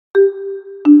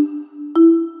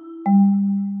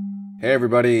Hey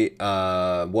everybody,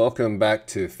 welcome back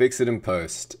to Fix It in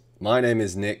Post. My name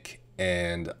is Nick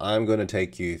and I'm going to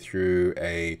take you through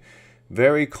a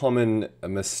very common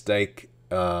mistake.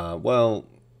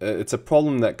 It's a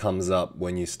problem that comes up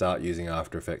when you start using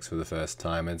After Effects for the first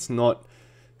time. It's not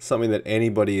something that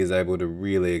anybody is able to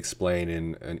really explain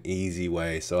in an easy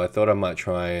way, so I thought I might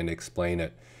try and explain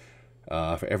it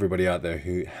for everybody out there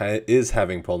who is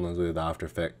having problems with After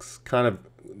Effects. Kind of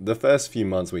the first few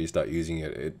months when you start using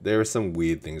it, there are some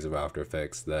weird things of After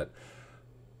Effects that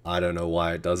I don't know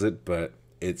why it does it, but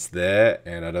it's there,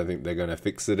 and I don't think they're going to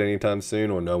fix it anytime soon,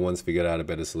 or no one's figured out a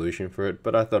better solution for it,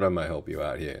 but I thought I might help you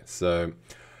out here. So,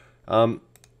 now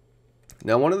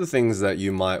one of the things that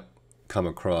you might come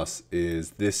across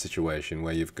is this situation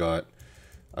where I've got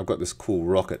this cool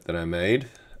rocket that I made,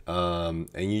 and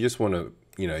you just want to,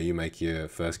 you make your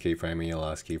first keyframe and your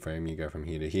last keyframe, you go from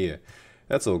here to here.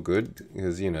 That's all good,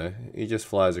 because, he just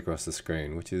flies across the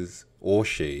screen, which is, or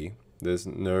she. There's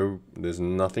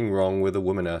nothing wrong with a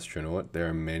woman astronaut. There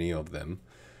are many of them,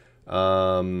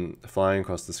 flying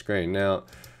across the screen. Now,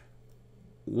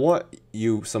 what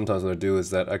you sometimes want to do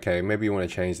is that, okay, maybe you want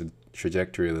to change the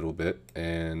trajectory a little bit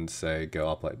and say, go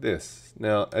up like this.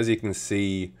 Now, as you can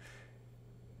see,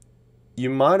 you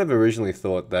might have originally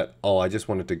thought that, oh, I just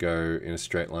wanted to go in a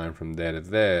straight line from there to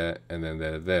there and then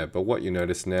there to there. But what you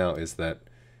notice now is that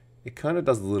it kind of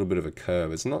does a little bit of a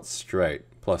curve. It's not straight,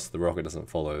 plus the rocket doesn't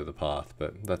follow the path,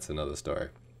 but that's another story.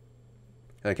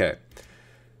 Okay,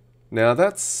 now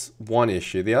that's one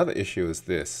issue. The other issue is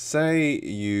this. Say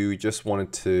you just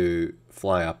wanted to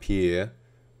fly up here,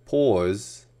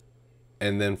 pause,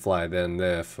 and then fly down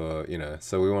there for,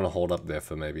 so we want to hold up there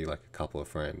for maybe like a couple of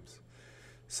frames.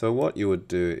 So what you would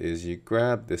do is you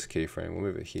grab this keyframe, we'll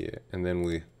move it here, and then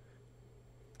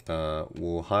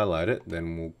we'll highlight it,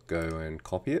 then we'll go and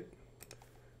copy it,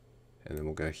 and then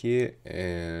we'll go here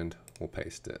and we'll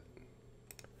paste it.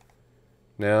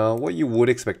 Now what you would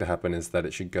expect to happen is that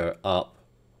it should go up,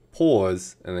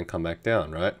 pause, and then come back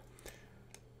down, right?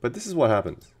 But this is what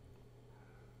happens.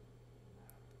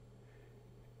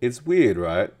 It's weird,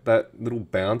 right? That little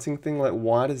bouncing thing, like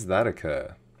why does that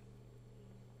occur?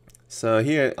 So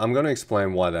here, I'm going to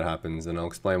explain why that happens, and I'll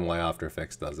explain why After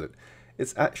Effects does it.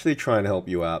 It's actually trying to help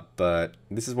you out, but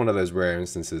this is one of those rare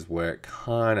instances where it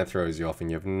kind of throws you off and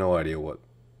you have no idea what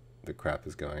the crap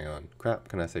is going on. Crap?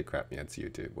 Can I say crap? Yeah, it's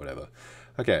YouTube, whatever.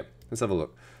 Okay, let's have a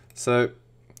look. So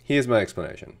here's my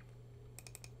explanation.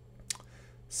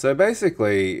 So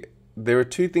basically, there are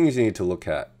two things you need to look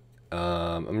at.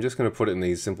 I'm just going to put it in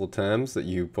these simple terms that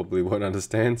you probably won't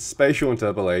understand. Spatial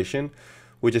interpolation,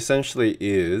 which essentially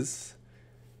is,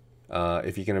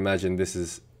 if you can imagine, this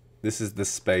is the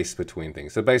space between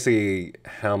things. So basically,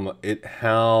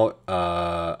 how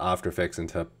After Effects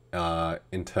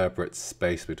interprets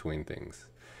space between things.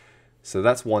 So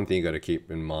that's one thing you got to keep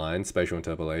in mind, spatial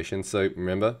interpolation. So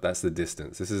remember, that's the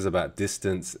distance. This is about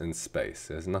distance and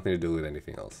space. It has nothing to do with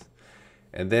anything else.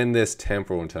 And then there's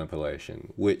temporal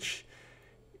interpolation, which,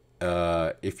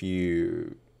 I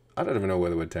don't even know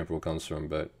where the word temporal comes from,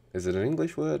 but is it an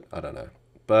English word? I don't know.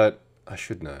 But I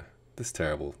should know. This is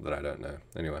terrible that I don't know.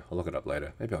 Anyway, I'll look it up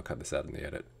later. Maybe I'll cut this out in the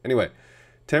edit. Anyway,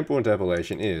 temporal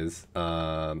interpolation is,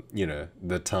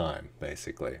 the time,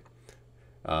 basically,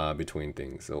 between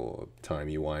things, or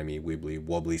timey-wimey,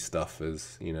 wibbly-wobbly stuff,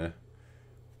 as,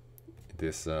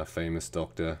 this famous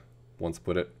doctor once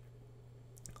put it.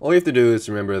 All you have to do is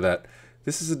remember that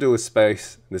this is to do with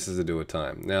space, this is to do with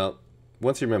time. Now,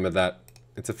 once you remember that,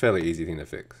 it's a fairly easy thing to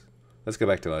fix. Let's go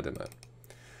back to our demo.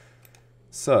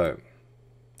 So,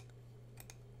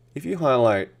 if you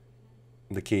highlight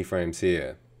the keyframes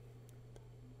here,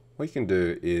 what you can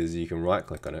do is you can right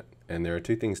click on it, and there are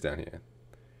two things down here.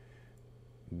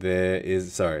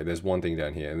 There's one thing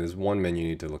down here, and there's one menu you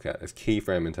need to look at. It's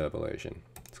Keyframe Interpolation.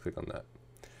 Let's click on that.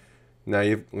 Now,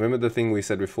 you remember the thing we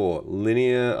said before,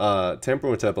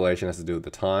 temporal interpolation has to do with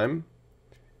the time,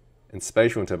 and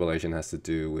spatial interpolation has to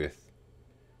do with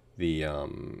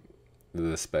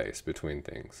the space between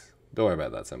things. Don't worry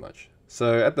about that so much.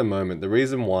 So at the moment, the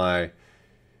reason why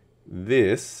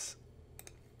this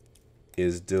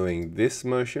is doing this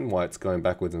motion, why it's going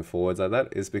backwards and forwards like that,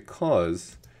 is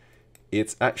because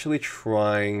it's actually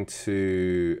trying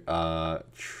to, how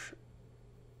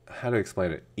to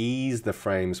explain it, ease the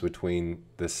frames between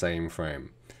the same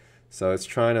frame. So it's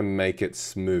trying to make it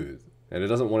smooth, and it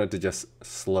doesn't want it to just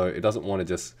slow, it doesn't want to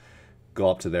just go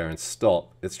up to there and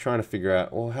stop. It's trying to figure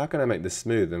out, well, how can I make this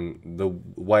smooth? And the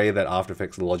way that After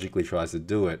Effects logically tries to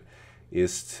do it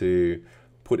is to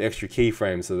put extra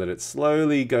keyframes so that it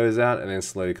slowly goes out and then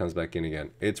slowly comes back in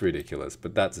again. It's ridiculous,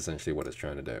 but that's essentially what it's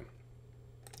trying to do.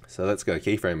 So let's go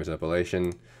Keyframe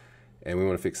Interpolation, And we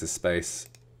want to fix the space,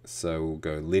 so we'll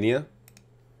go linear,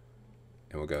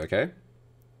 and we'll go OK.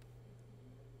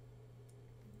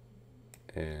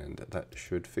 And that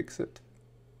should fix it.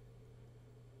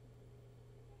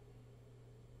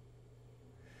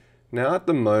 Now at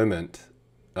the moment,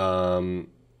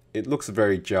 it looks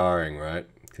very jarring, right?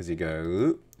 Because you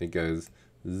go, it goes,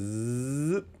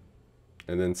 zip,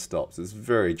 and then stops. It's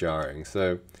very jarring.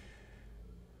 So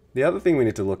the other thing we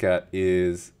need to look at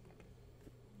is,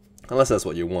 unless that's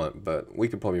what you want, but we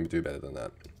could probably do better than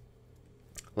that.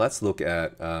 Let's look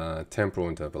at temporal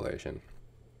interpolation.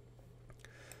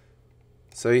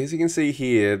 So as you can see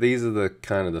here, these are the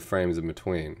kind of the frames in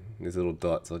between, these little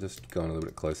dots. I'll just go on a little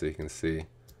bit closer so you can see.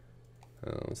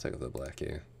 Let's take off the black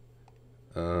here.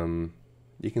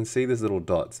 You can see these little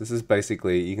dots. This is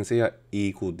basically, you can see how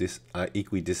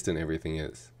equidistant everything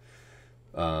is.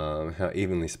 How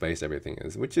evenly spaced everything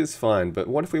is, which is fine. But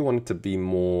what if we wanted to be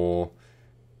more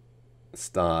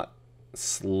start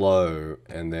slow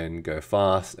and then go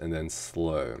fast and then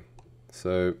slow?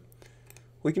 So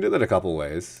we can do that a couple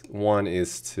ways. One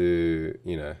is to,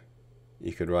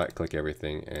 you could right click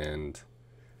everything and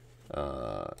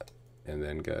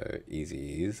then go easy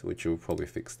ease, which will probably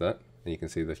fix that. And you can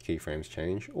see the keyframes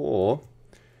change. Or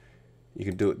you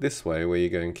could do it this way, where you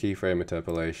go in Keyframe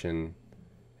Interpolation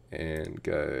and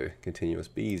go continuous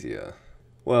Bezier.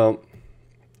 Well,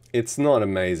 it's not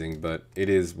amazing, but it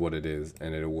is what it is,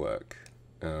 and it'll work.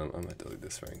 I might delete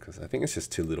this frame because I think it's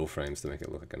just too little frames to make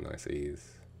it look like a nice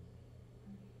ease.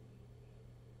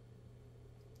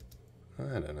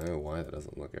 I don't know why that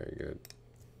doesn't look very good.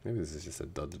 Maybe this is just a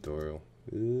dud tutorial.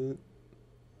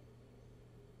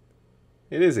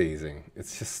 It is easing.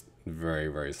 It's just very,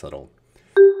 very subtle.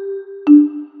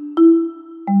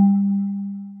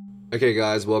 Okay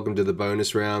guys, welcome to the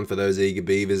bonus round for those eager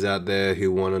beavers out there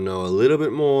who want to know a little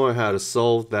bit more how to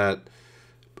solve that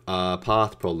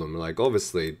path problem. Like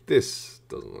obviously this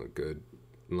doesn't look good.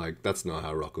 Like that's not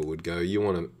how Rocket would go. You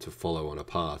want it to follow on a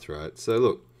path, right? So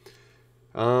look,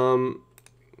 now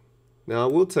I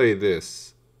will tell you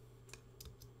this.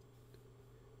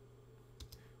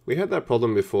 We had that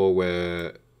problem before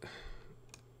where,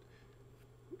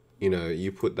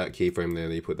 you put that keyframe there,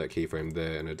 then you put that keyframe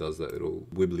there, and it does that little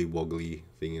wibbly wobbly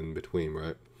thing in between,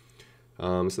 right?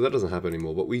 So that doesn't happen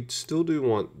anymore, but we still do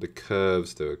want the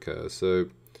curves to occur. So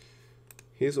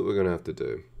here's what we're going to have to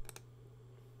do.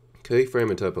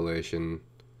 Keyframe interpolation,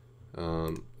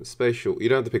 spatial, you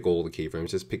don't have to pick all the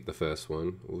keyframes, just pick the first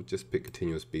one. We'll just pick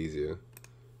continuous Bezier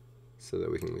so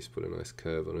that we can at least put a nice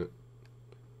curve on it.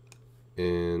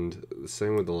 And the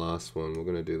same with the last one. We're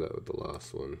going to do that with the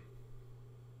last one.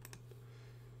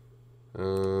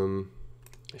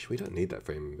 Actually, we don't need that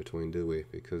frame in between, do we?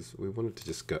 Because we want it to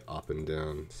just go up and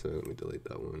down. So let me delete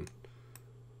that one.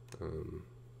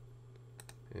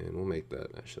 And we'll make that,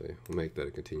 we'll make that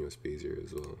a continuous Bezier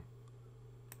as well.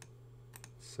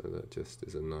 So that just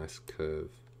is a nice curve.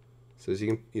 So as you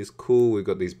can, it's cool. We've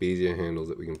got these Bezier handles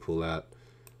that we can pull out.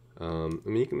 I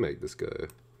mean, you can make this go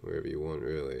wherever you want,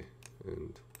 really.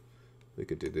 And we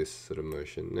could do this sort of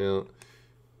motion. Now,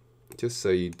 just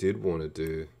say you did want to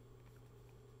do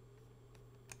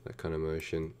that kind of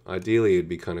motion. Ideally, it'd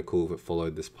be kind of cool if it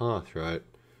followed this path, right?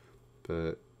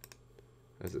 But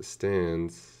as it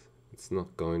stands, it's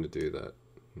not going to do that.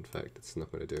 In fact, it's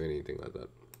not going to do anything like that.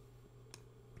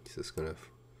 It's just going to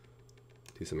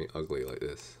do something ugly like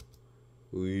this.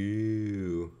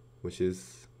 Woo! Which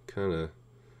is kind of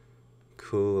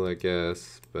cool, I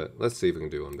guess. But let's see if we can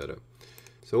do one better.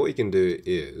 So what you can do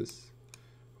is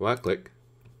right click,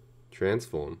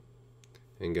 transform,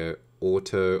 and go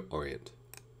auto orient.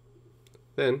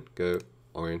 Then go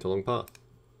orient along path.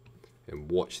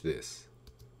 And watch this.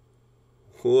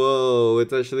 Whoa,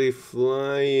 it's actually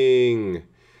flying.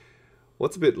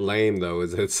 What's a bit lame though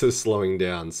is it's just slowing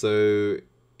down. So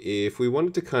if we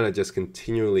wanted to kind of just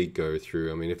continually go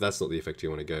through, I mean, if that's not the effect you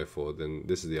want to go for, then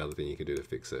this is the other thing you can do to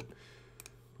fix it.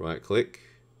 Right click,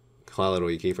 highlight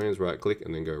all your keyframes, right click,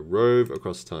 and then go rove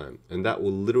across time. And that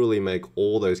will literally make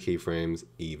all those keyframes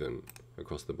even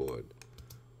across the board.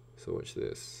 So watch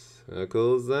this. How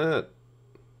cool is that?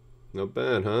 Not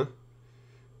bad, huh?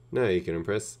 Now you can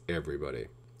impress everybody.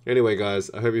 Anyway guys,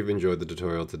 I hope you've enjoyed the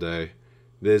tutorial today.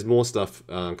 There's more stuff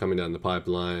coming down the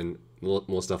pipeline,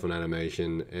 more stuff on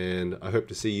animation, and I hope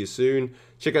to see you soon.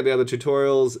 Check out the other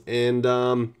tutorials, and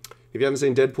if you haven't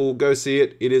seen Deadpool, go see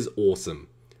it. It is awesome.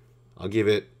 I'll give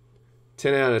it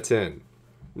 10 out of 10.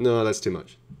 No, that's too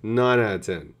much. 9 out of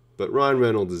 10. But Ryan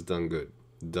Reynolds has done good.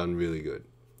 Done really good.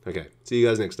 Okay, see you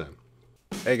guys next time.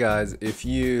 Hey guys, if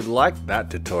you liked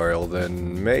that tutorial,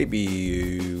 then maybe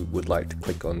you would like to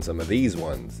click on some of these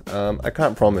ones. I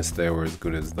can't promise they were as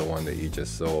good as the one that you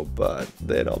just saw, but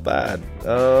they're not bad.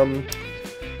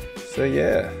 So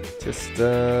yeah, just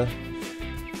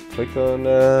click on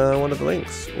one of the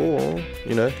links, or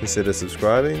consider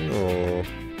subscribing, or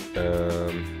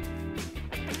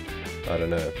I don't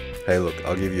know. Hey look,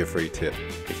 I'll give you a free tip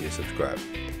if you subscribe.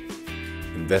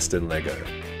 Invest in Lego.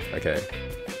 Okay.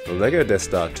 The Lego Death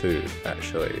Star 2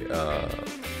 actually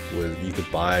you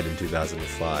could buy it in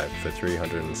 2005 for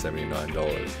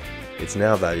 $379. It's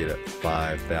now valued at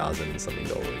 $5,000 something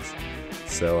dollars.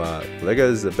 So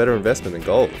Lego's a better investment than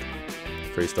gold.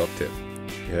 Free stock tip.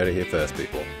 You heard it here first,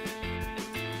 people.